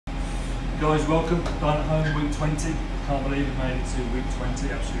Guys, welcome. Dine at home week 20. Can't believe it made it to week 20.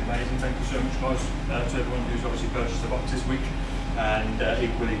 Absolutely amazing. Thank you so much, guys, to everyone who's obviously purchased a box this week, and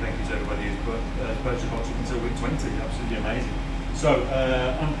equally thank you to everybody who's purchased a box up until week 20. Absolutely amazing. So,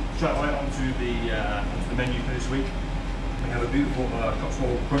 straight away onto the menu for this week. We have a beautiful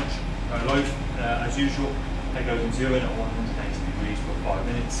Cotswold crunch loaf, as usual. That goes into the oven at 180 degrees for 5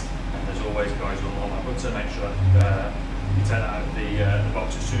 minutes. And as always, guys, on my butter, make sure you take that out of the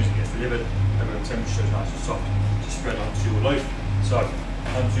box as soon as it gets delivered. The room temperature is nice and soft to spread onto your loaf. So,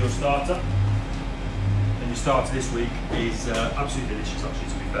 onto your starter. And your starter this week is absolutely delicious, actually,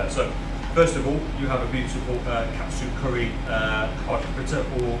 to be fair. So, first of all, you have a beautiful katsu curry cod fritter,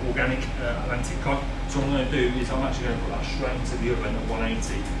 or organic Atlantic cod. So what I'm going to do is I'm actually going to put that straight into the oven at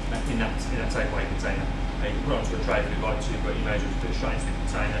 180 in that takeaway container. You can put it onto a tray if you'd like to, but you may just put it straight into the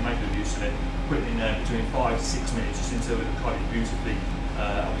container, make good use of it, put it in there between 5 to 6 minutes just until the cod is beautifully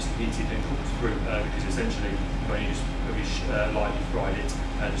obviously heated and cooked through, because essentially you've only just very lightly fried it,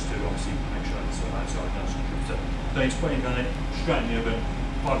 just to obviously make sure it's on that side nice and cooked. So then it's putting on it straight in the oven,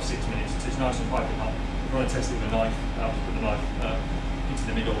 5 to 6 minutes, so it's nice and piping hot. If you want to test it with a knife, put the knife into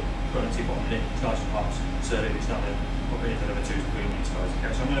the middle, put it on the bottom lid, it's nice and hot, serve it, it's not going to put it into another 2 to 3 minutes, guys. Okay,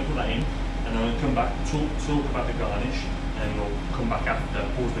 so I'm going to put that in, and then I'm going to come back, talk about the garnish, and we'll come back after,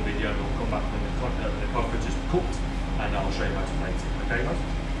 pause the video, and we'll come back when the cod fritter's cooked, and I'll show you how to plate it. Okay, guys?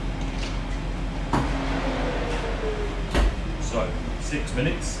 So, 6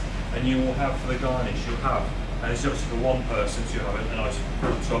 minutes, and you will have for the garnish, you'll have, and it's obviously for one person, so you'll have a nice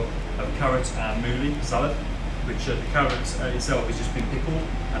fruit tub of carrot and mouli salad, which the carrot itself has just been pickled,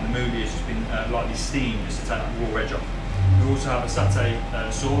 and the mouli has just been lightly steamed just to take that raw edge off. We also have a satay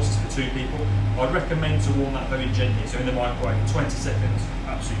sauce for 2 people. I'd recommend to warm that very gently, so in the microwave for 20 seconds,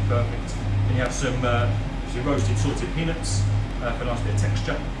 absolutely perfect. And you have some roasted salted peanuts for a nice bit of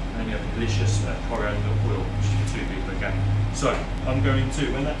texture, and then you have delicious coriander oil, which is for 2 people again. So I'm going to,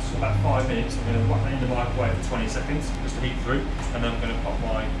 when that's about 5 minutes, I'm going to whack that in the microwave for 20 seconds just to heat through, and then I'm going to pop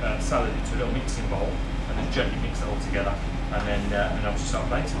my salad into a little mixing bowl and just gently mix it all together, and then I'll just start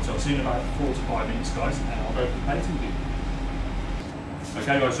plating. So I'll see you in about 4 to 5 minutes, guys, and I'll go for the plating with you.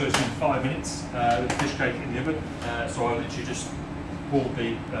 Okay, guys, so it's been 5 minutes with the fish cake in the oven. So I literally just poured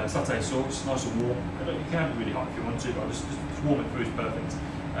the satay sauce, nice and warm. You can have it really hot if you want to, but I'll just warm it through is perfect.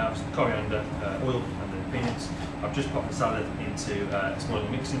 Some coriander oil and the peanuts. I've just popped the salad into a small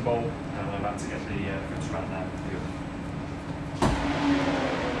mixing bowl, and I'm about to get the fruits around now.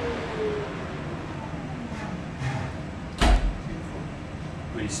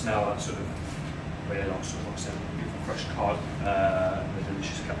 Really smell that sort of really nice, sort of beautiful fresh cod, and the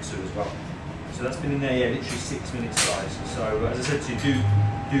delicious katsu as well. So that's been in there, yeah, literally 6 minutes, guys. So as I said to you,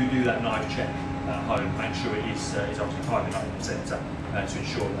 do that knife check at home. Make sure it is obviously piping up in the centre to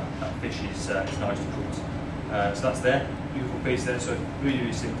ensure that fish is nice and cooked. So that's there, beautiful piece there. So really,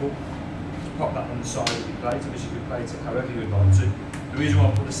 really simple. Just pop that on the side of your plate. Obviously, you can plate it however you would like to. The reason why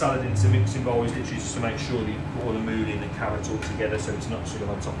I put the salad into the mixing bowl is literally just to make sure that you put all the mouli and the carrots all together, so it's not sort of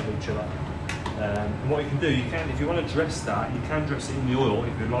on top of each other. And what you can do, if you want to dress that, you can dress it in the oil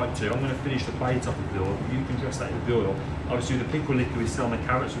if you'd like to. I'm going to finish the plate off with the oil, but you can dress that with the oil. Obviously the pickle liquor is still on the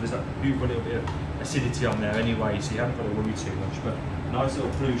carrot, so there's that beautiful little bit of acidity on there anyway, so you haven't got to worry too much. But a nice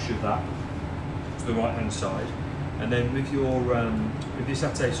little ploosh of that to the right hand side. And then with your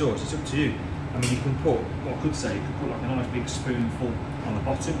satay sauce, it's up to you. I mean, you can put, what I could say, you could put like a nice big spoonful on the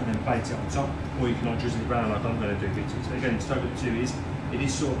bottom and then plate it on top, or you can like drizzle it around like I'm going to do. So again, it's totally up to you. It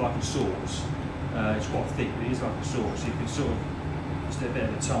is sort of like a sauce. It's quite thick, but it is like a sauce. You can sort of, just a bit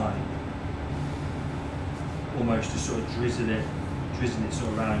at a time, almost just sort of drizzle it sort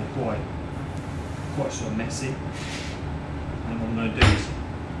of around, quite sort of messy. And what I'm going to do is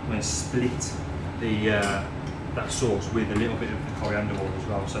I'm going to split that sauce with a little bit of the coriander oil as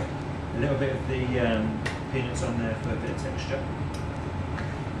well. So a little bit of the peanuts on there for a bit of texture,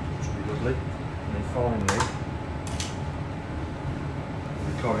 which will be lovely. And then finally,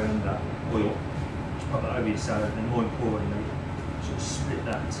 the coriander oil. Pop that over your salad, and more importantly, sort of split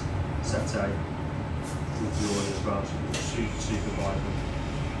that satay with the oil as well, so it's super vibrant.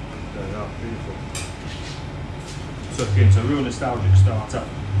 There we are, beautiful. So again, so a real nostalgic starter.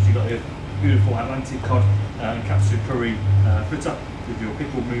 So you've got your beautiful Atlantic cod and katsu curry fritter with your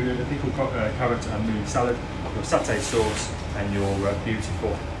pickled carrot and mouli salad, your satay sauce, and your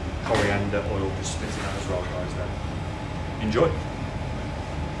beautiful coriander oil, just splitting that as well, guys. There. Enjoy.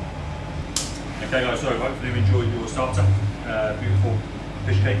 Okay, guys, so hopefully you enjoyed your starter. Beautiful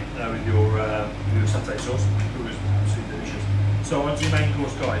fish cake with your satay sauce. It was absolutely delicious. So onto your main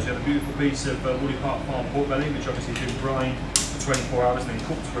course, guys. You have a beautiful piece of Woolly Park Farm pork belly, which obviously has been brined for 24 hours and then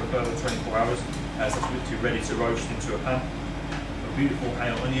cooked for a further 24 hours. So it's literally ready to roast into a pan. A beautiful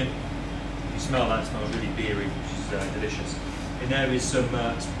pale onion. If you smell that, it smells really beery, which is delicious. In there is some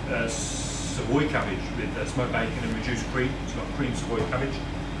Savoy cabbage with smoked bacon and reduced cream. It's got cream Savoy cabbage.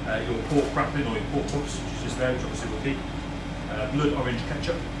 Your pork crackling or your pork puffs, which is just there, which obviously will keep. Blood orange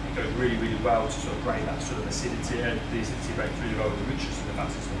ketchup. It goes really, really well to sort of break that sort of acidity, the acidity breaks really well with the richness of the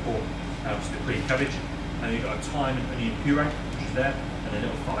fats of the pork, and obviously the cream cabbage. And you've got a thyme and onion puree, which is there, and a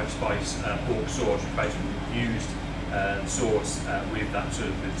little 5-spice pork sauce, which basically used sauce with that sort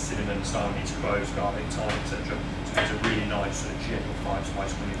of with cinnamon, anise, cloves, garlic, thyme, etc. So it's a really nice sort of gentle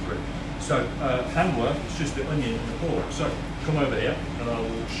 5-spice coming through. So pan work, it's just the onion and the pork. So come over here and I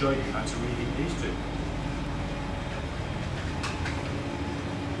will show you how to reheat these two.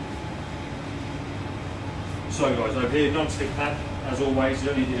 So guys, over here, non-stick pan, as always. You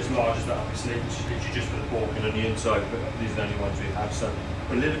don't need it as large as that, obviously. It's literally just for the pork and onion, so these are the only ones we have. So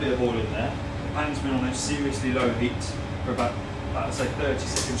put a little bit of oil in there. The pan's been on a seriously low heat for about I'd say 30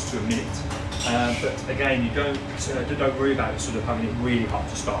 seconds to a minute. But again, you don't worry about sort of having it really hot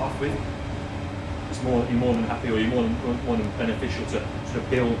to start off with. It's you're more than happy, or you're more than beneficial to sort of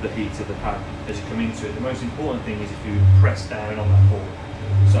build the heat of the pan as you come into it. The most important thing is if you press down on that pork.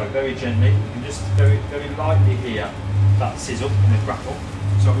 So very gently, you can just very lightly hear that sizzle and then crackle.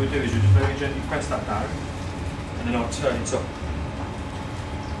 So what we'll do is we'll just very gently press that down, and then I'll turn it up.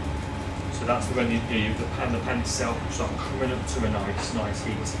 So that's when the pan itself will start coming up to a nice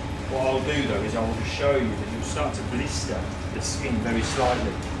heat. What I'll do though is I will just show you that you'll start to blister the skin very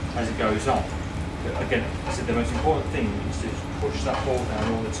slightly as it goes on. But again, I said the most important thing is to push that pork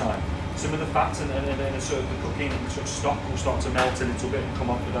down all the time. Some of the fat and sort of the cooking sort of stock will start to melt a little bit and come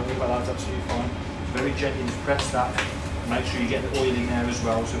off, but don't worry about that, it's absolutely fine. So very gently just press that, make sure you get the oil in there as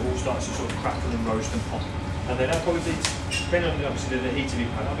well, so it all starts to sort of crackle and roast and pop. And then that'll probably be, depending on obviously the heat of your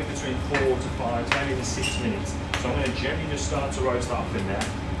pan, that'll be between 4 to 5, maybe even 6 minutes. So I'm going to gently just start to roast that up in there.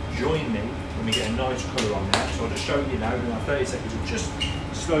 Join me when we get a nice colour on there. So I'll just show you now, in about 30 seconds, we'll just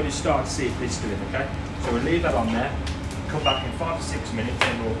slowly start to see it blistering, okay? So we'll leave that on there, come back in 5 to 6 minutes,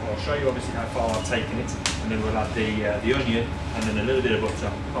 and I'll show you obviously how far I've taken it, and then we'll add the onion, and then a little bit of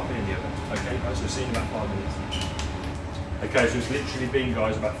butter, pop it in the oven. Okay, guys, so we'll see you in about 5 minutes. Okay, so it's literally been,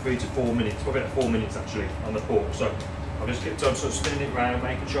 guys, about 3 to 4 minutes, probably about 4 minutes actually, on the pork. So I've just kept on sort of spinning it around,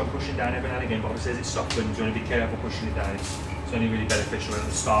 making sure I'm pushing down every now and again, but obviously as it softens, you want to be careful pushing it down. It's only really beneficial at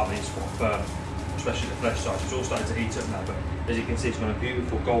the start when it's quite firm, especially the flesh side. It's all starting to heat up now, but as you can see, it's got a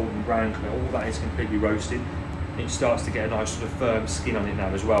beautiful golden brown colour. All that is completely roasted. It starts to get a nice sort of firm skin on it now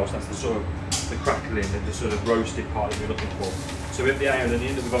as well, so that's the sort of the crackling and the sort of roasted part that we're looking for. So with the ale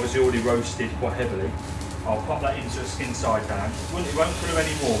onion that we've obviously already roasted quite heavily, I'll pop that into a skin side down. It won't cook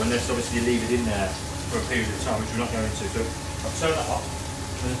anymore unless obviously you leave it in there for a period of time, which we're not going to. So I'll turn that off.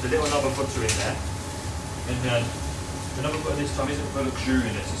 There's a little knob of butter in there, and the knob of butter this time isn't for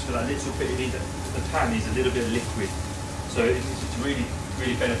luxurious, it's for that little bit. The pan needs a little bit of liquid, so it's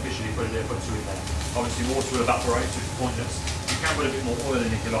really beneficial you put a little butter in there. Obviously water will evaporate, so it's pointless. You can put a bit more oil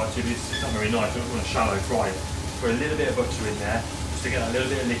in if you like to, but it's not very nice. You don't want to shallow fry it. Put a little bit of butter in there, just to get a little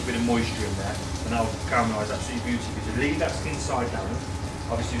bit of liquid and moisture in there, and that'll caramelise absolutely beautifully. So leave that skin side down.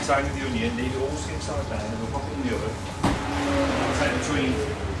 Obviously, same with the onion, leave it all skin side down, and we'll pop it in the oven. I'll take between,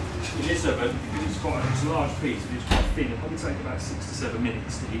 in this oven, because it's a large piece, but it's quite thin, it'll probably take about 6 to 7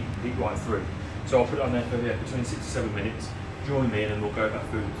 minutes to heat right through. So I'll put it on there for between 6 to 7 minutes. Join me, and then we'll go back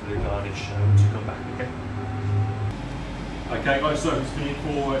through to the garnish to come back, okay? Okay guys, so it's been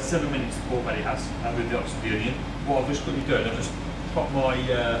for 7 minutes the pork belly has, with the onion. What I've just quickly done, I've just popped my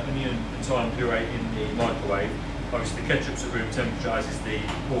onion and thyme puree in the microwave. Obviously the ketchup's at room temperature, as is the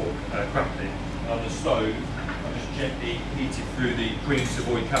pork crackling. And on the stove, I've just gently heated through the cream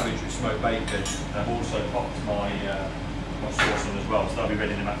Savoy cabbage with smoked bacon. And I've also popped my sauce on as well, so that'll be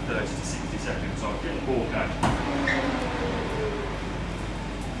ready in about 30 to 60 seconds. So I'll get the pork out.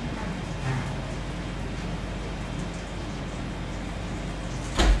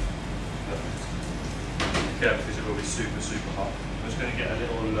 Yeah, because it will be super hot. I'm just going to get a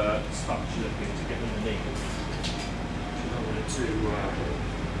little spatula thing to get underneath. I don't want it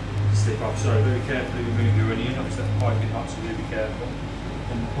to slip off. So very carefully remove your onion. Obviously that's piping hot, so really be careful.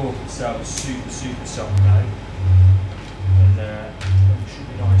 And the pork itself is super soft now. And it should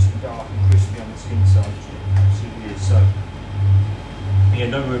be nice and dark and crispy on the skin side, which it absolutely is. So again,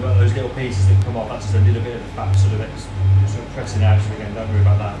 don't worry about those little pieces that come off. That's just a little bit of the fat sort of pressing out. So again, don't worry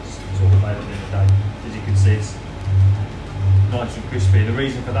about that. It's all available in the day. As you can see, it's nice and crispy. The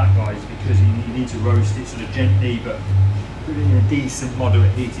reason for that, guys, is because you need to roast it sort of gently, but put it in a decent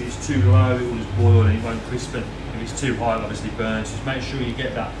moderate heat. If it's too low, it will just boil and it won't crispen. If If it's too high, it obviously burns. Just make sure you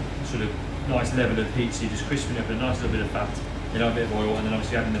get that sort of nice level of heat, so you're just crisping up a nice little bit of fat, you know, a bit of oil, and then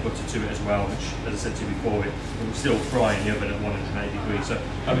obviously adding the butter to it as well, which, as I said to you before, it will still fry in the oven at 180 degrees. So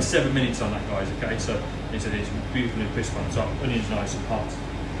over 7 minutes on that, guys, okay? So it's beautiful and crisp on top, onions nice and hot.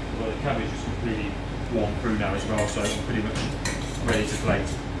 Well, the cabbage is completely warmed through now as well, so it's pretty much ready to plate.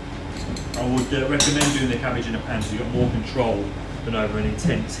 I would recommend doing the cabbage in a pan, so you've got more control than over an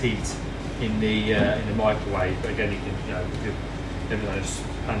intense heat in the microwave. But again, you can, you know, if you have those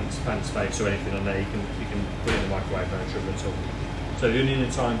pan space or anything on there, you can put it in the microwave, no trouble at all. So the onion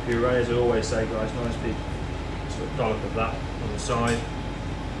and thyme puree, as I always say, guys, nice big sort of dollop of that on the side,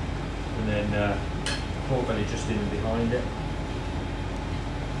 and then pork belly just in behind it.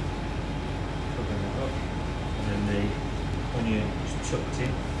 Covering that up, and then the onion just tucked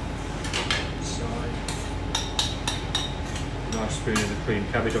in. Side. A nice spoon of the cream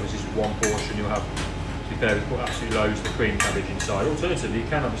cabbage. Obviously, this is one portion. You'll have, to be fair, we put absolutely loads of the cream cabbage inside. Alternatively, you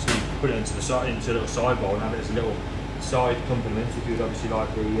can obviously put it into a little side bowl and have it as a little side accompaniment. If you'd obviously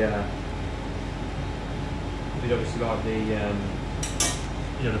like the, you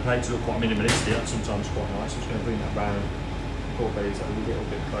know, the plates look quite minimalistic. That's sometimes quite nice. I'm just going to bring that round. Pork bellies a little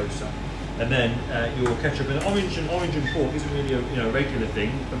bit closer. And then your ketchup and orange and pork isn't really a regular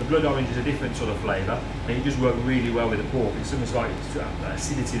thing, but the blood orange is a different sort of flavour, and it just works really well with the pork. It's almost like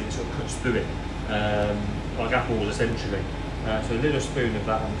acidity that sort of cuts through it, like apples essentially. So a little spoon of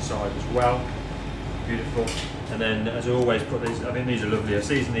that on the side as well. Beautiful. And then, as I always put these, I think these are lovely. I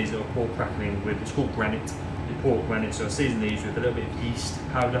season these little pork crackling with, it's called granite, the pork granite. So I season these with a little bit of yeast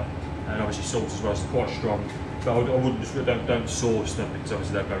powder and obviously salt as well. So it's quite strong. But I wouldn't just don't sauce them, because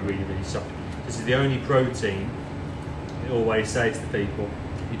obviously they'll go really, really soft. This is the only protein. I always say to the people,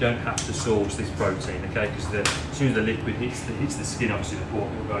 you don't have to sauce this protein, okay? Because as soon as the liquid hits the skin, obviously the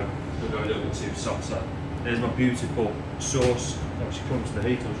pork will go a little bit too soft. So there's my beautiful sauce. Obviously comes to the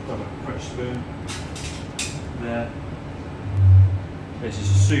heat. I'll just grab a fresh spoon there. This is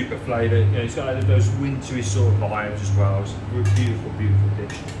a super flavour. You know, it's got those wintry sort of vibes as well. It's a beautiful, beautiful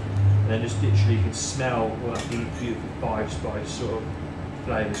dish. And then just literally you can smell all that beautiful 5-spice sort of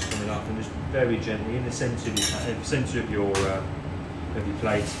flavours coming up, and just very gently in the centre of your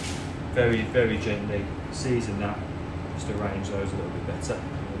plate, very, very gently season that, just arrange those a little bit better.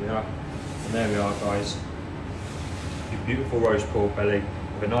 There we are. And there we are, guys. Your beautiful roast pork belly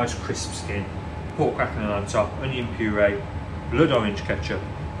with a nice crisp skin, pork crackling on top, onion puree, blood orange ketchup,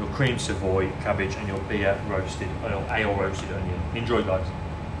 your cream Savoy cabbage, and your ale roasted onion. Enjoy, guys.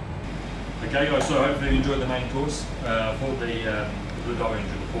 Okay, guys, so hopefully you enjoyed the main course. I thought the blood orange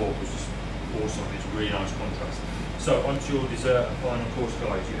and the pork was just awesome. It's a really nice contrast. So onto your dessert and final course,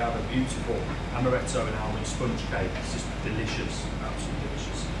 guys. You have a beautiful amaretto and almond sponge cake. It's just delicious, absolutely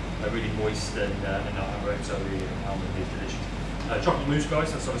delicious. Really moist, and that amaretto really, and almond is delicious. Chocolate mousse, guys.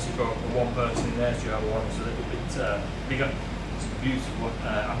 That's obviously for one person in there. So you have one that's a little bit bigger. Some beautiful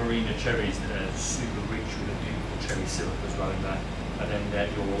Amarena cherries that are super rich with a beautiful cherry syrup as well in there. And then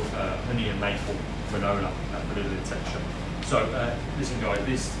your honey and maple granola for a little bit of texture. So listen, guys,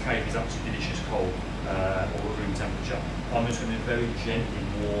 this cake is absolutely delicious cold or room temperature. I'm just going to very gently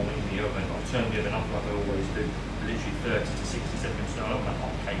warm in the oven. I'll turn the oven up like I always do, literally 30 to 60 seconds. So I don't want a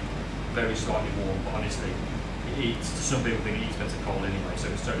hot cake, very slightly warm. But honestly, some people think it eats better cold anyway, so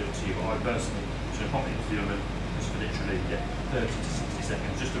it's totally up to you. But I personally just pop it into the oven just for literally 30 to 60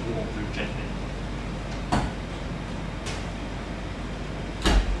 seconds, just to warm through gently.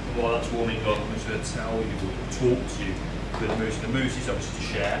 While that's warming up, I'm just going to tell you or talk to you with the mousse. The mousse is obviously to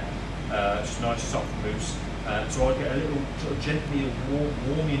share, just nice soft mousse. So I'll get a little sort of gently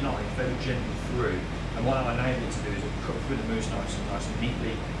warm your knife very gently through. And what I'm able to do is cut through the mousse nice and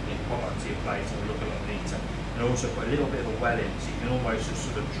neatly, and pop it onto your plate and look a lot neater. And also put a little bit of a well in, so you can almost just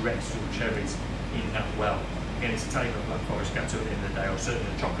sort of dress your cherries in that well. Again, it's a take on Black Forest ghetto at the end of the day, or certainly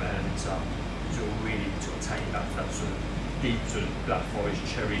the chocolate elements are. So it'll really sort of take that sort of deep sort of Black Forest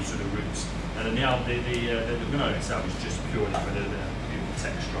cherry sort of roots, and then the granola itself is just purely for a little bit of beautiful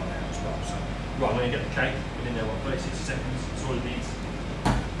texture on there as well. So right, I'm going to get the cake, put in there 60 seconds. That's all it needs.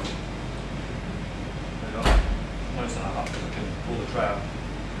 There we go. Notice that up because I can pull the tray out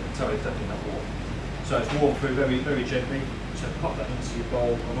and tell it's definitely not warm. So it's warm through very, very gently. So pop that into your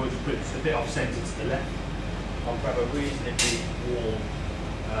bowl. I've always put it a bit off centre to the left. I'll grab a reasonably warm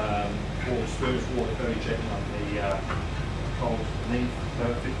spoon, warm it very gently on the cold beneath.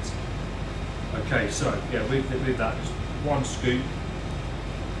 Perfect. Okay, so yeah, with that, just one scoop,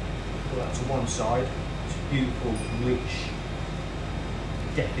 put that to one side. It's a beautiful, rich,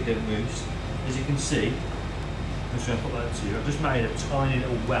 decadent mousse. As you can see, I'm just going to put that to you. I've just made a tiny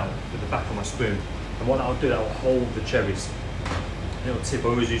little well with the back of my spoon. And what that'll do, that'll hold the cherries. A little tip, we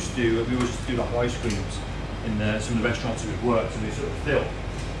always used to do like ice creams in some of the restaurants we've worked, and we sort of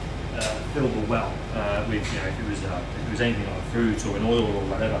fill the well with, you know, if it was anything like fruit or an oil or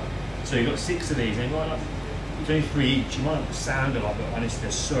whatever. So you've got 6 of these, and you might not, it's only 3 each, you might not sound a lot, but honestly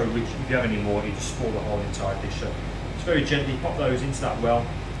they're so rich. If you have any more, you just spoil the whole entire dish. So just very gently pop those into that well,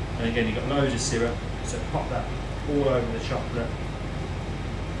 and again you've got loads of syrup, so pop that all over the chocolate,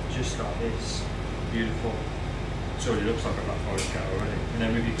 just like this, beautiful. It already looks like a black forest cat already. And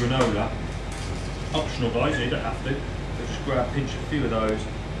then with your granola, optional guys, you don't have to, but just grab, pinch a few of those,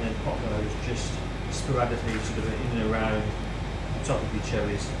 and then pop those just sporadically sort of in and around the top of your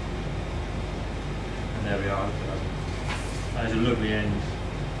cherries. And there we are, look at that. That is a lovely end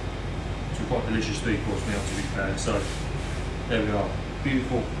to quite a delicious 3-course meal, to be fair. So there we are,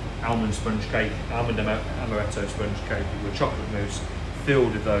 beautiful almond sponge cake, almond amaretto sponge cake with chocolate mousse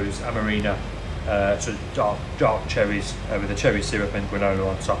filled with those Amarena sort of dark cherries with the cherry syrup and granola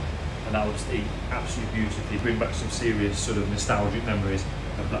on top, and that will just eat absolutely beautifully, bring back some serious sort of nostalgic memories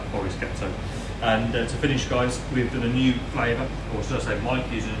of Black Forest Ghetto. And to finish, guys, we've done a new flavour, or should I say Mike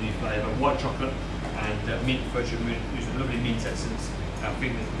using a new flavour, white chocolate and mint fudge, and we're using lovely mint essence. I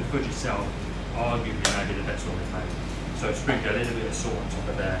think that the fudge itself arguably maybe the best one we've made. So sprinkle a little bit of salt on top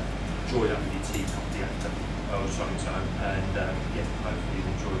of there, enjoy that with your tea coffee after just on its own, and yeah, hopefully you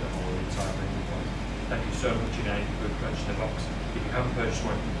enjoy the whole entire menu. Thank you so much again for purchasing a box. If you haven't purchased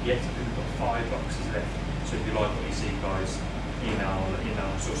one yet, I think we've got 5 boxes left. So if you like what you see, guys, email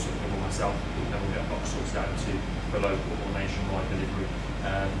source something or myself, and we'll get a box sorted out to for local or nationwide delivery.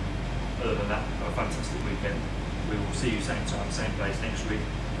 Other than that, have a fantastic weekend. We will see you same time, same place next week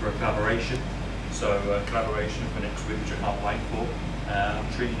for a collaboration. So collaboration for next week, which I can't wait for. I'm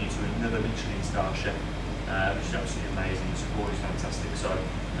treating you to another Michelin star chef, which is absolutely amazing. The support is fantastic. So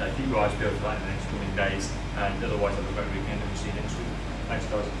keep your eyes peeled for that in the next coming days, and otherwise have a great weekend, and we'll see you next week. Thanks,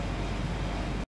 guys.